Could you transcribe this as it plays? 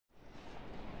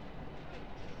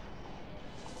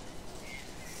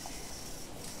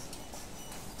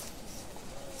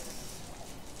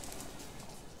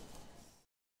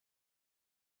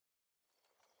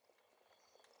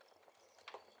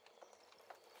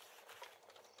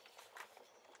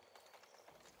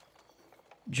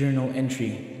Journal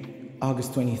entry,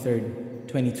 August 23rd,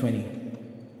 2020.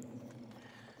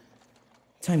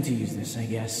 Time to use this, I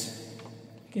guess.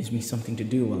 Gives me something to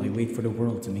do while I wait for the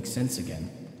world to make sense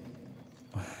again.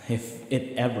 If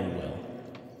it ever will.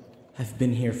 I've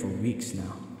been here for weeks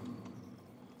now.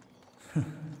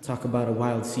 Talk about a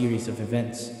wild series of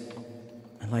events.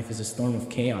 My life is a storm of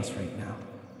chaos right now.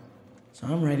 So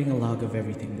I'm writing a log of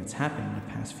everything that's happened in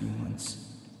the past few months.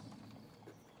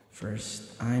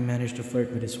 First, I managed to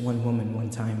flirt with this one woman one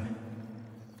time.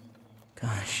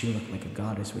 Gosh, she looked like a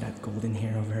goddess with that golden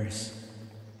hair of hers.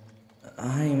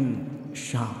 I'm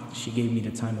shocked she gave me the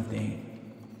time of day.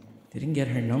 Didn't get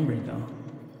her number though.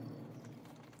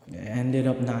 Ended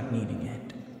up not needing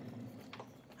it.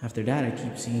 After that, I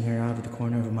keep seeing her out of the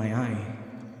corner of my eye.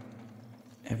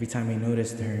 Every time I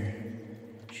noticed her,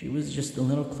 she was just a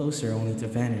little closer only to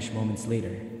vanish moments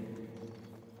later.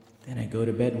 Then I go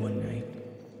to bed one night.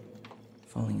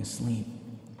 Falling asleep,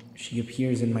 she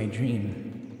appears in my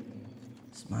dream.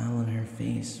 Smile on her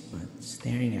face, but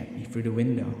staring at me through the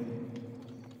window.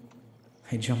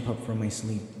 I jump up from my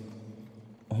sleep,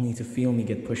 only to feel me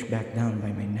get pushed back down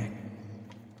by my neck.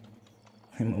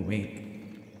 I'm awake,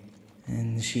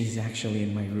 and she's actually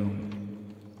in my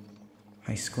room.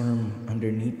 I squirm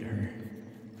underneath her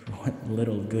for what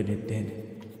little good it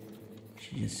did.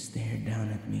 She just stared down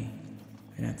at me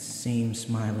with that same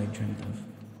smile I dreamt of.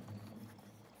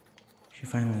 She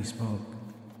finally spoke,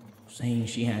 saying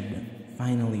she had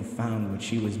finally found what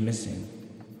she was missing.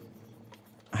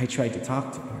 I tried to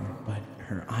talk to her, but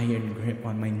her iron grip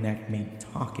on my neck made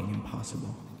talking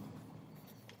impossible.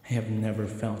 I have never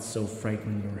felt so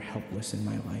frightened or helpless in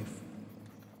my life.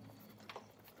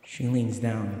 She leans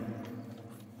down,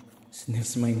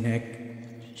 sniffs my neck.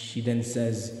 She then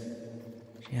says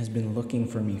she has been looking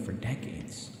for me for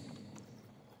decades.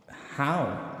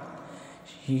 How?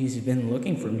 She's been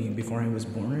looking for me before I was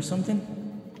born or something?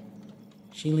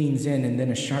 She leans in and then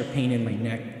a sharp pain in my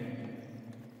neck.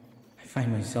 I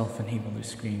find myself unable to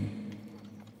scream.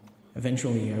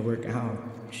 Eventually, I work out.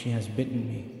 She has bitten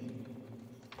me.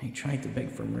 I tried to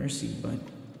beg for mercy, but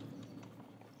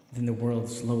then the world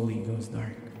slowly goes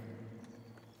dark.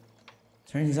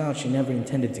 Turns out she never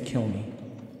intended to kill me.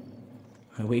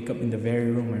 I wake up in the very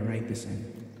room I write this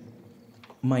in.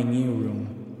 My new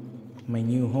room. My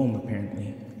new home,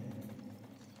 apparently.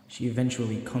 She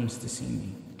eventually comes to see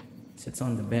me, sits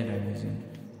on the bed I was in.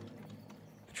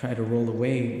 I try to roll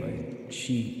away, but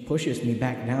she pushes me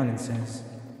back down and says,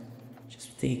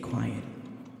 "Just stay quiet,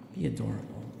 be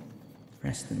adorable,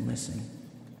 rest and listen."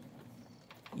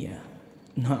 Yeah,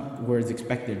 not words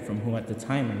expected from who at the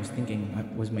time I was thinking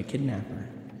was my kidnapper.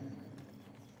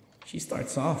 She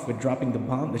starts off with dropping the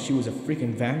bomb that she was a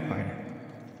freaking vampire.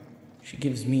 She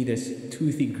gives me this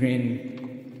toothy grin.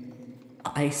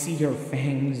 I see her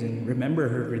fangs and remember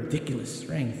her ridiculous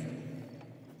strength.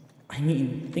 I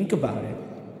mean, think about it.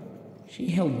 She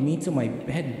held me to my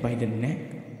bed by the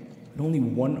neck with only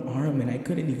one arm, and I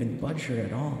couldn't even budge her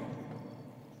at all.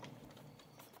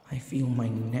 I feel my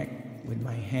neck with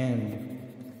my hand,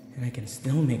 and I can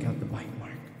still make out the bite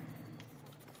mark.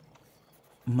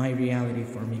 My reality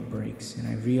for me breaks, and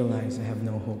I realize I have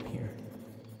no hope here.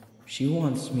 She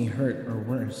wants me hurt or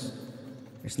worse.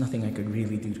 There's nothing I could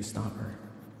really do to stop her.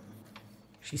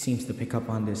 She seems to pick up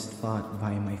on this thought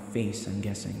via my face, I'm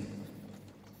guessing.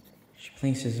 She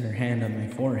places her hand on my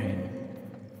forehead.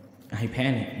 I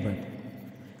panic, but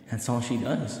that's all she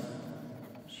does.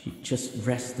 She just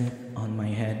rests it on my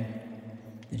head,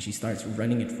 then she starts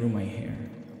running it through my hair.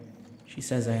 She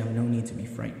says I have no need to be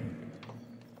frightened.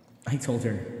 I told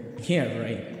her, "Yeah,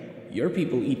 right. Your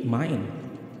people eat mine."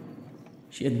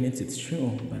 She admits it's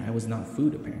true, but I was not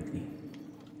food, apparently.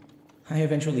 I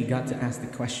eventually got to ask the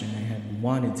question I had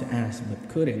wanted to ask but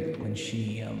couldn't when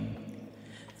she,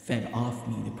 fed off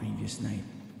me the previous night.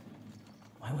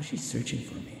 Why was she searching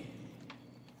for me?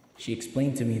 She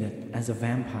explained to me that as a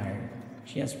vampire,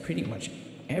 she has pretty much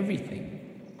everything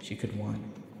she could want.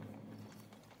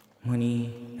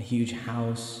 Money, a huge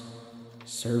house,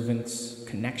 servants,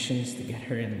 connections to get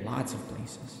her in lots of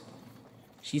places.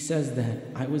 She says that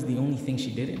I was the only thing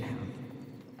she didn't have.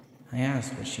 I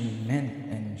asked what she meant,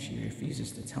 and she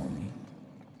refuses to tell me.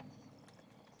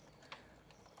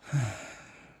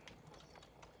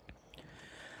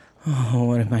 Oh,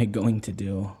 what am I going to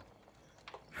do?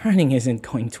 Running isn't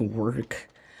going to work.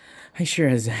 I sure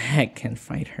as heck can't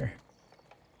fight her.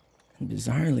 And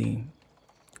bizarrely,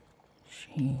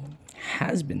 she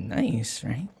has been nice,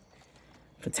 right?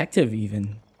 Protective,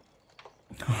 even.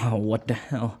 Oh, what the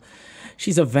hell?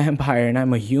 She's a vampire and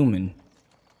I'm a human.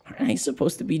 Aren't I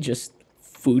supposed to be just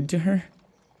food to her?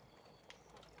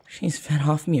 She's fed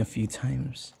off me a few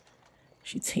times.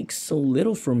 She takes so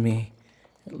little from me.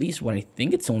 At least what I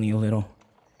think it's only a little.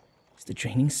 Is the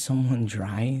draining someone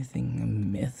dry thing a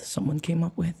myth someone came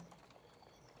up with?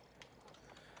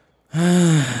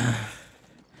 How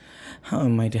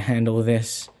am I to handle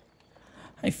this?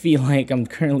 I feel like I'm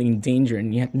currently in danger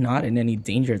and yet not in any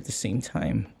danger at the same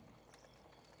time.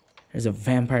 There's a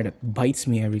vampire that bites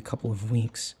me every couple of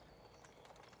weeks.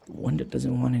 The one that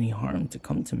doesn't want any harm to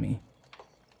come to me.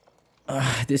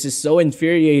 This is so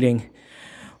infuriating.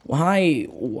 Why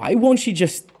won't she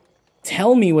just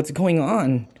tell me what's going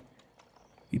on?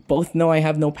 We both know I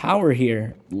have no power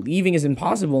here. Leaving is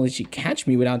impossible and she'd catch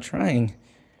me without trying.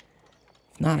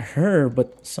 If not her,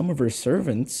 but some of her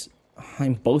servants.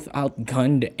 I'm both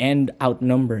outgunned and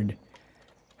outnumbered.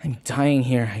 I'm dying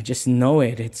here. I just know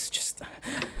it. It's just...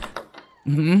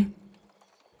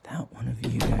 That one of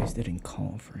you guys didn't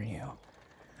call for you.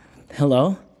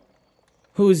 Hello?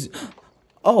 Who's...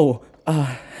 Oh,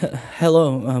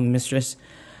 hello, mistress.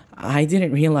 I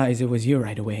didn't realize it was you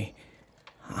right away.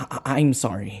 I'm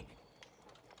sorry.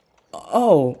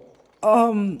 Oh,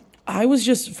 I was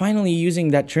just finally using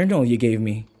that journal you gave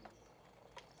me.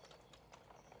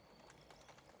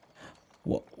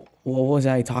 What was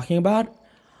I talking about?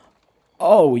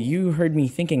 Oh, you heard me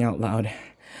thinking out loud.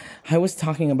 I was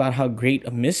talking about how great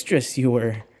a mistress you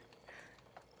were.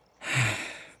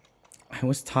 I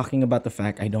was talking about the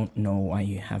fact I don't know why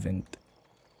you haven't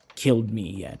killed me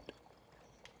yet.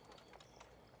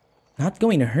 Not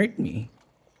going to hurt me.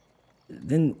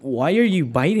 Then why are you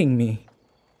biting me?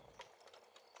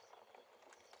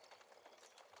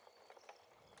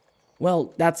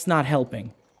 Well, that's not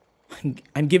helping.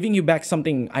 I'm giving you back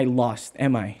something I lost,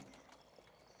 am I?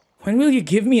 When will you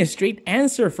give me a straight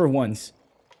answer for once?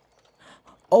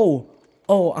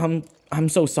 I'm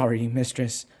so sorry,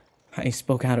 mistress. I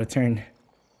spoke out of turn.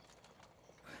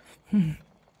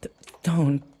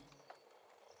 Don't.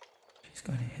 She's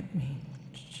gonna hit me.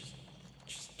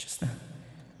 Just a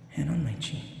hand on my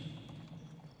cheek.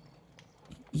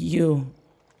 You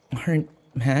aren't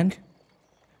mad?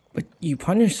 But you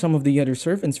punished some of the other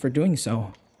servants for doing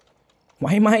so.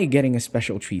 Why am I getting a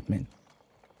special treatment?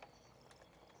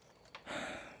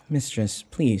 Mistress,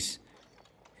 please.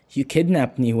 You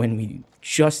kidnapped me when we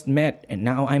just met and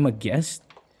now I'm a guest?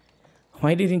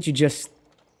 Why didn't you just...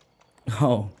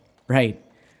 Oh, right.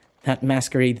 That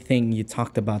masquerade thing you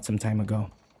talked about some time ago.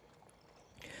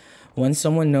 Once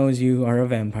someone knows you are a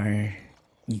vampire,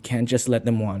 you can't just let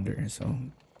them wander, so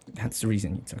that's the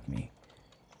reason you took me.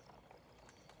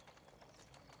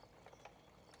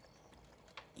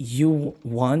 You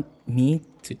want me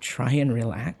to try and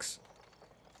relax?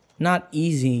 Not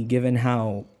easy given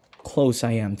how close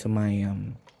I am to my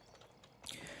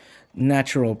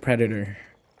natural predator.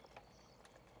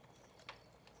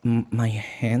 My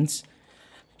hands?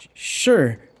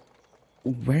 Sure.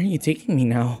 Where are you taking me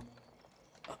now?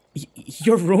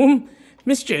 Your room?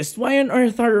 Mistress, why on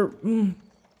earth are...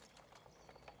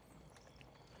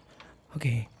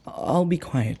 Okay, I'll be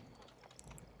quiet.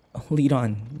 Lead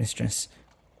on, mistress.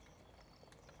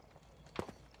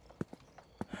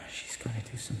 She's gonna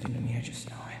do something to me, I just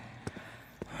know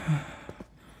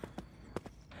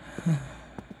it.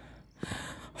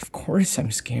 Of course I'm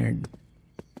scared.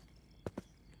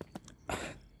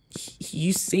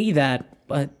 You say that,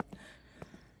 but...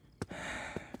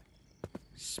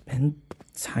 Spend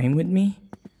time with me?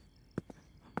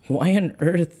 Why on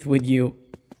earth would you...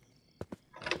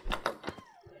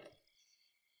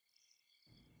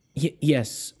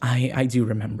 Yes, I do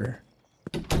remember.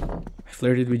 I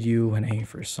flirted with you when I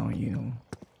first saw you.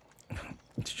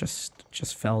 It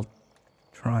just felt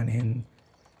drawn in.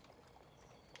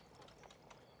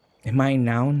 Am I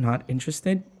now not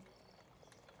interested?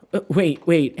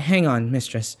 Wait, hang on,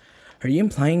 mistress. Are you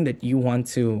implying that you want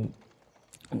to...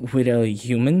 with a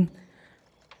human?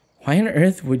 Why on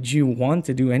earth would you want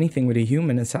to do anything with a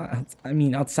human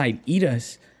outside eat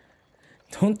us?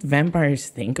 Don't vampires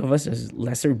think of us as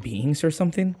lesser beings or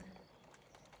something?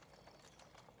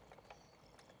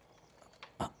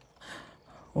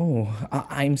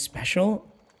 I'm special?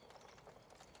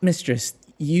 Mistress,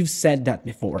 you've said that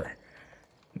before.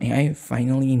 May I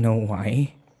finally know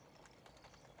why?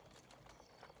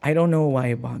 I don't know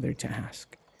why I bothered to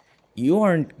ask. You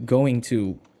aren't going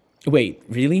to... Wait,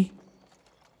 really?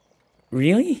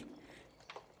 Really?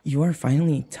 You are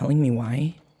finally telling me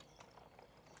why?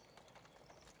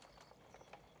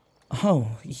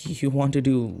 Oh, you want to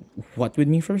do what with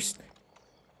me first?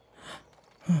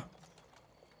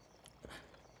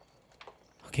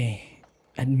 Okay,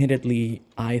 admittedly,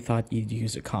 I thought you'd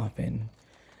use a coffin,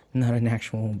 not an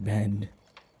actual bed.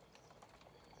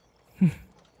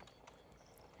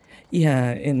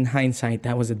 Yeah, in hindsight,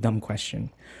 that was a dumb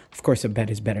question. Of course, a bed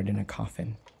is better than a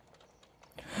coffin.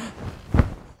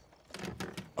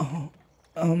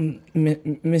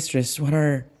 Mistress, what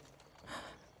are...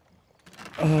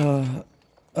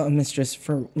 Mistress,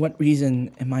 for what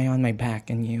reason am I on my back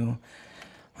and you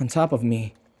on top of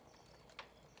me?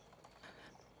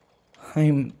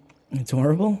 I'm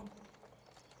adorable?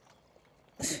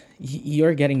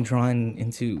 You're getting drawn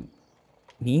into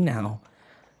me now.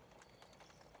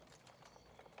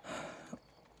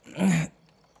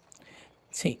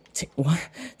 What?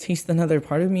 Taste another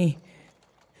part of me?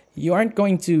 You aren't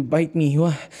going to bite me.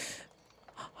 But...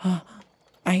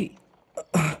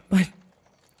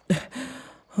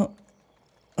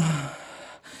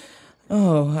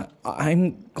 Oh,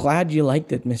 I'm glad you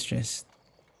liked it, mistress.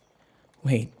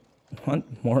 Wait,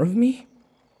 want more of me?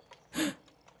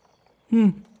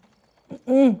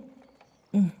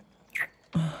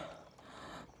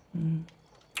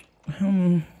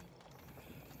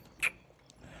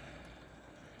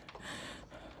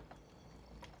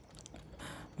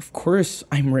 Of course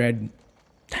I'm red.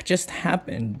 That just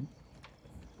happened.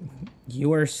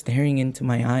 You are staring into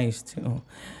my eyes, too.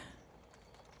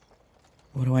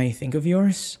 What do I think of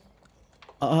yours?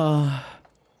 Like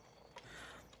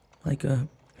a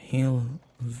hail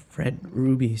of red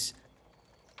rubies.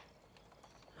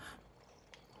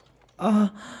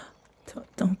 Don't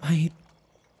bite.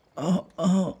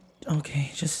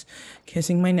 Okay, just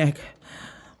kissing my neck.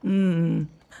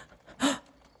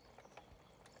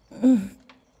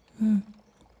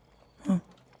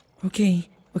 Okay,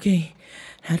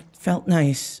 that felt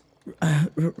nice.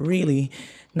 Really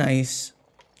nice.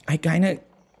 I kinda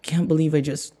can't believe I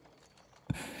just...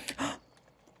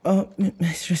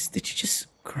 Mistress, did you just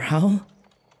growl?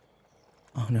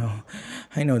 Oh no,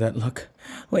 I know that look.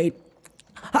 Wait.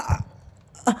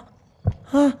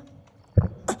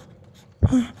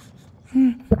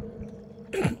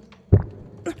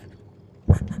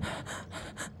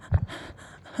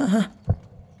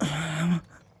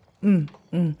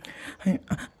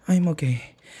 I'm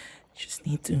okay. Just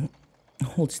need to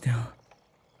hold still.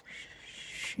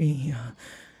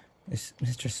 This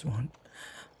mistress won't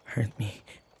hurt me.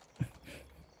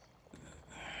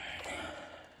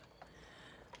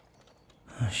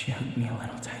 She hugged me a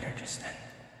little tighter just then.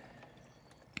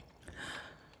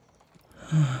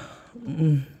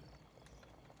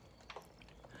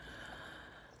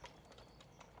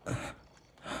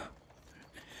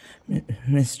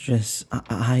 Mistress,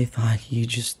 I thought you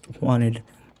just wanted...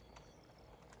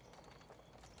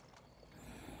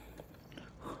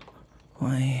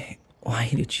 Why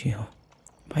did you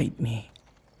bite me?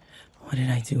 What did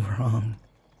I do wrong?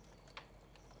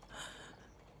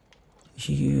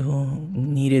 You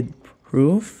needed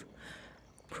proof?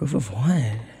 Proof of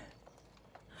what?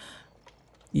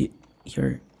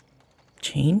 Your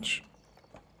change?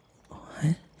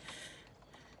 What?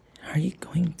 Are you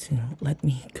going to let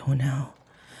me go now?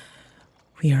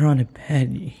 We are on a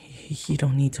bed. You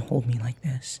don't need to hold me like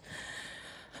this.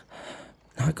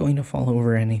 Not going to fall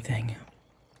over anything.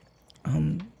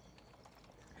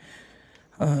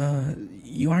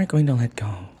 You aren't going to let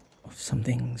go of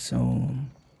something so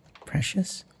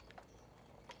precious?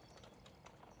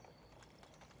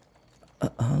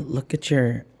 Look at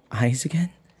your eyes again.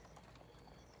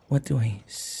 What do I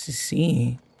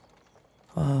see?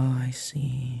 Oh, I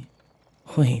see.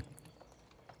 Wait.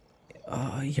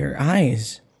 Your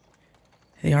eyes.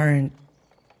 They aren't...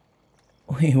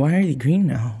 Wait, why are they green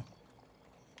now?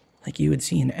 Like you would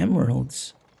see in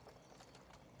emeralds.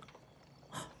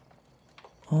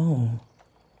 Oh.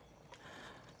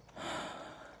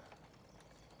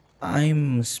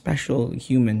 I'm a special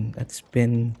human that's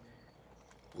been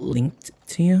linked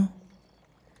to you?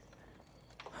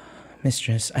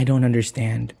 Mistress, I don't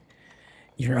understand.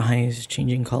 Your eyes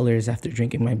changing colors after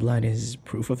drinking my blood is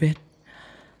proof of it?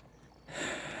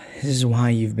 This is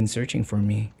why you've been searching for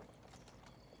me.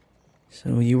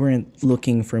 So you weren't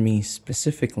looking for me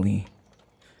specifically.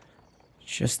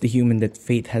 Just the human that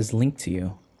fate has linked to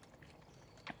you.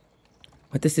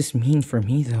 What does this mean for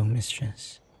me though,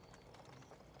 mistress?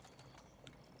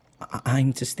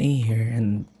 I'm to stay here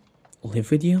and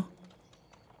live with you?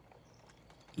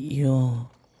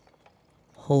 You'll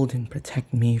hold and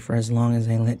protect me for as long as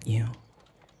I let you.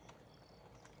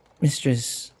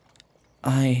 Mistress,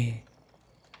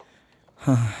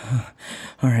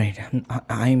 Alright,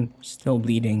 I'm still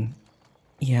bleeding.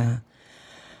 Yeah.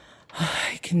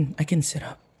 I can sit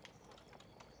up.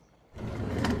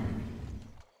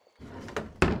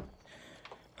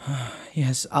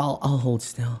 Yes, I'll hold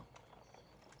still.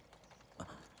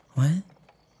 What?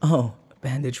 Oh, a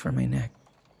bandage for my neck.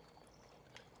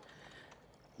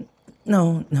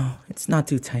 No, it's not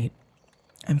too tight.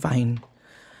 I'm fine.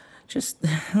 Just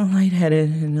lightheaded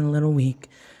and a little weak,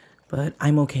 but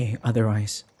I'm okay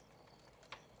otherwise.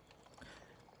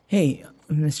 Hey,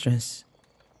 mistress.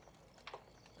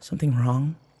 Something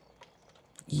wrong?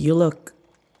 You look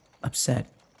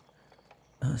upset.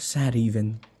 Sad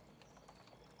even.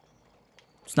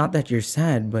 It's not that you're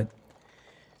sad, but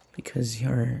because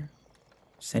your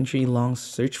century-long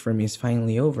search for me is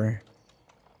finally over.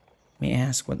 May I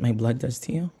ask what my blood does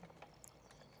to you?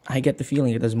 I get the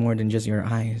feeling it does more than just your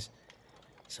eyes.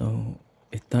 So,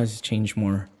 it does change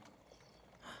more.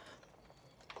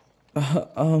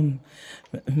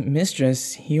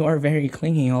 Mistress, you are very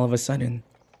clingy all of a sudden.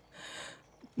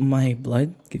 My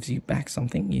blood gives you back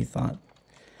something you thought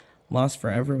lost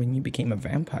forever when you became a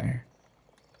vampire.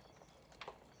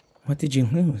 What did you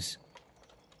lose?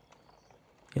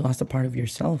 You lost a part of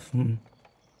yourself,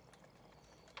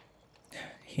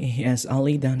 Yes, I'll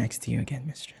lay down next to you again,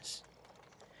 mistress.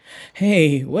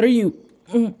 Hey, what are you...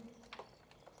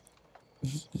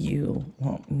 You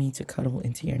want me to cuddle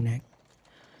into your neck?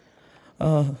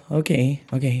 Oh, okay,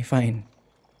 fine.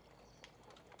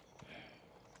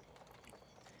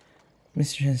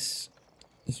 Mistress,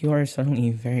 you are suddenly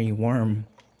very warm.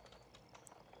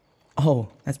 Oh,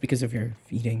 that's because of your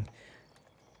feeding.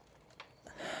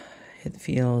 It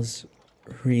feels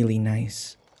really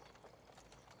nice.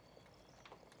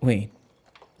 Wait,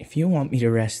 if you want me to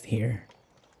rest here,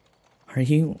 are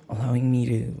you allowing me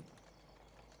to,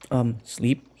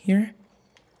 sleep here?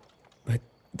 But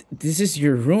this is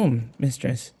your room,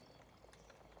 mistress.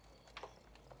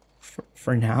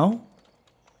 For now?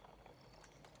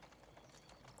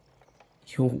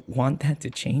 You want that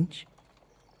to change?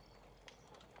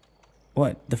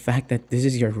 What, the fact that this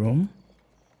is your room?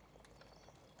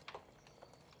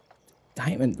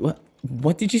 Diamond,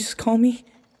 what did you just call me?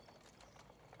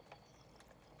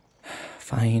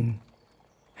 Fine.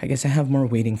 I guess I have more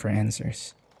waiting for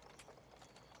answers.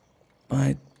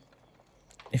 But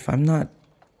if I'm not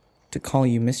to call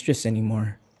you mistress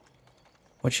anymore,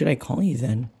 what should I call you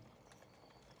then?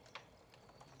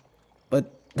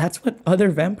 But that's what other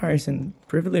vampires and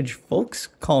privileged folks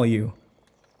call you.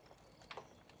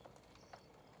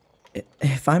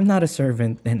 If I'm not a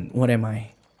servant, then what am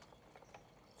I?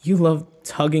 You love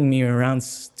tugging me around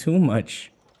too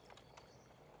much.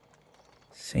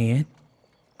 Say it.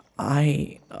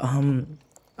 I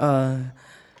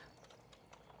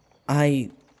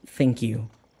thank you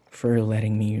for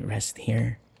letting me rest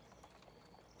here.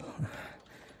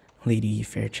 Lady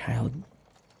Fairchild,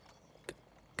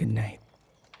 good night.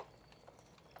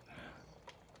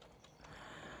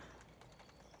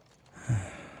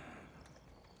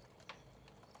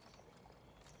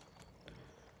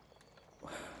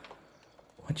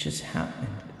 What just happened?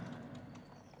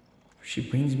 She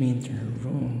brings me into her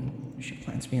room. She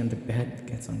plants me on the bed,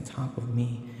 gets on top of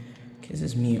me,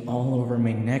 kisses me all over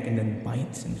my neck, and then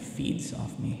bites and feeds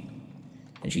off me.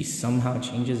 And she somehow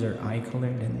changes her eye color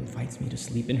and then invites me to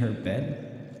sleep in her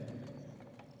bed.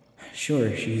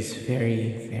 Sure, she's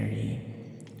very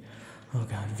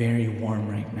warm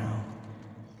right now.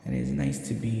 And it is nice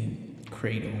to be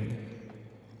cradled.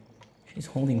 She's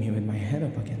holding me with my head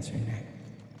up against her neck,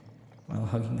 while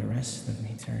hugging the rest of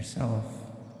me to herself.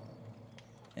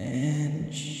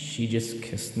 And she just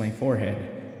kissed my forehead.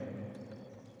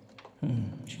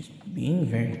 She's being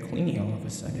very clingy all of a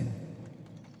sudden.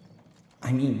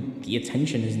 I mean, the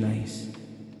attention is nice,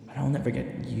 but I'll never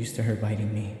get used to her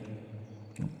biting me.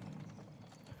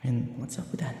 And what's up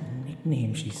with that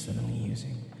nickname she's suddenly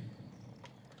using?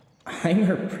 I'm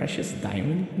her precious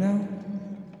diamond now?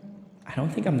 I don't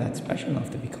think I'm that special enough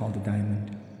to be called a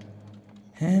diamond.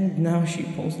 And now she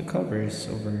pulls the covers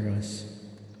over us.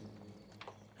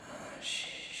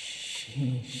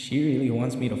 She really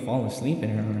wants me to fall asleep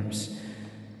in her arms.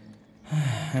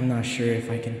 I'm not sure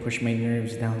if I can push my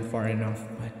nerves down far enough,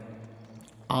 but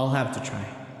I'll have to try.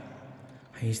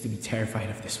 I used to be terrified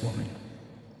of this woman.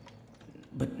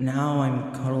 But now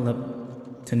I'm cuddled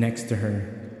up to next to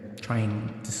her,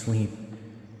 trying to sleep.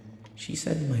 She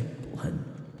said my blood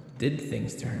did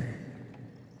things to her.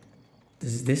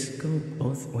 Does this go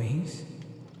both ways?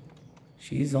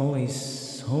 She's always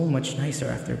so much nicer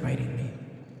after biting me.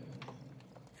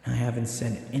 And I haven't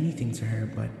said anything to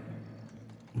her, but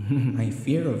my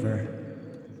fear of her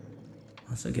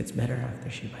also gets better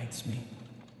after she bites me.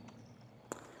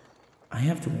 I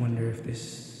have to wonder if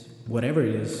this, whatever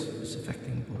it is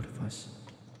affecting both of us.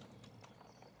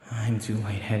 I'm too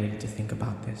lightheaded to think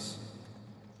about this.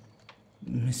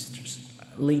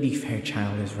 Lady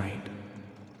Fairchild is right.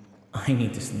 I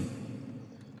need to sleep.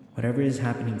 Whatever is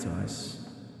happening to us,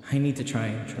 I need to try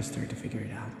and trust her to figure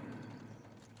it out.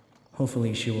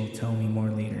 Hopefully she will tell me more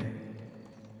later.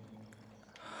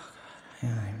 Oh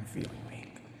God, I'm feeling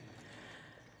weak.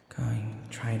 Going,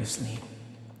 try to sleep.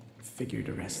 Figure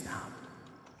the rest out.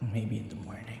 Maybe in the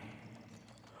morning.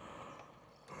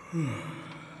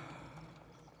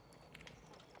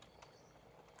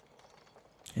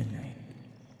 Good night,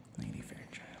 Lady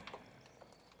Fairchild.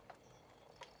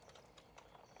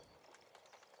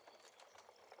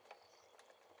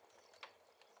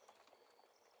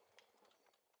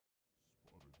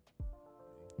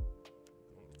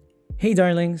 Hey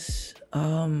darlings,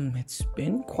 it's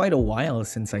been quite a while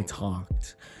since I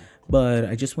talked, but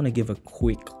I just want to give a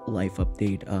quick life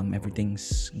update.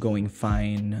 Everything's going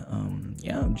fine.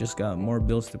 Yeah, just got more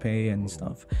bills to pay and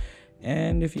stuff.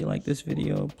 And if you like this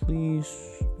video, please,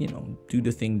 do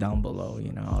the thing down below.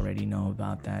 I already know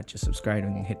about that. Just subscribe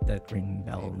and hit that ring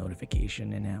bell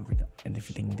notification and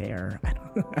everything there.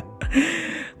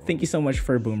 Thank you so much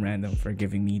for BoomRandom for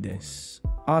giving me this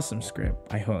awesome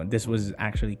script. I hope this was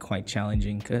actually quite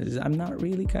challenging because I'm not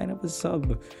really kind of a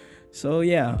sub. So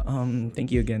yeah,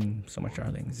 thank you again so much,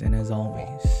 darlings. And as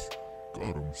always,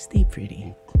 stay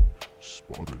pretty.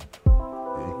 Spotted.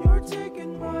 You're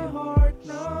taking my heart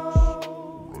now.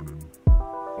 Running.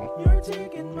 You're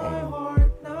taking my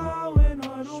heart now, and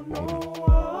I don't know